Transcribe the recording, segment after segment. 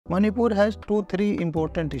Manipur has three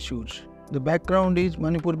important issues. The background is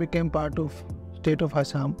Manipur became part of state of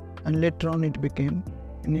Assam and later on it became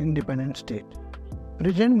an independent state.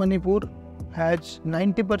 Present Manipur has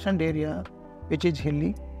 90% area which is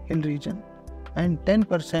hill region and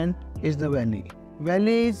 10% is the valley.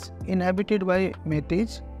 Valley is inhabited by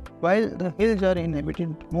Metis while the hills are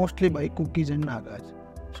inhabited mostly by Kukis and Nagas.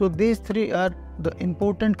 So these three are the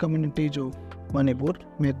important communities of Manipur: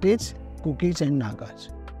 Metis, Kukis and Nagas.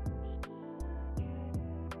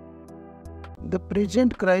 The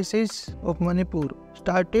present crisis of Manipur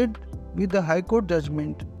started with the High Court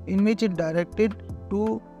judgment in which it directed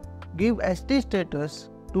to give ST status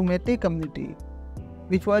to Metis community,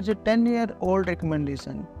 which was a 10-year-old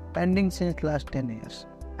recommendation pending since last 10 years.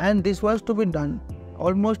 And this was to be done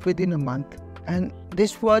almost within a month, and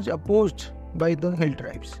this was opposed by the hill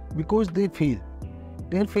tribes because their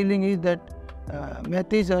feeling is that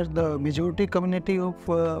Metis are the majority community of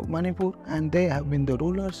Manipur and they have been the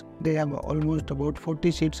rulers. They have almost about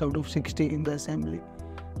 40 seats out of 60 in the assembly.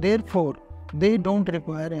 Therefore, they don't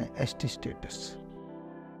require a ST status.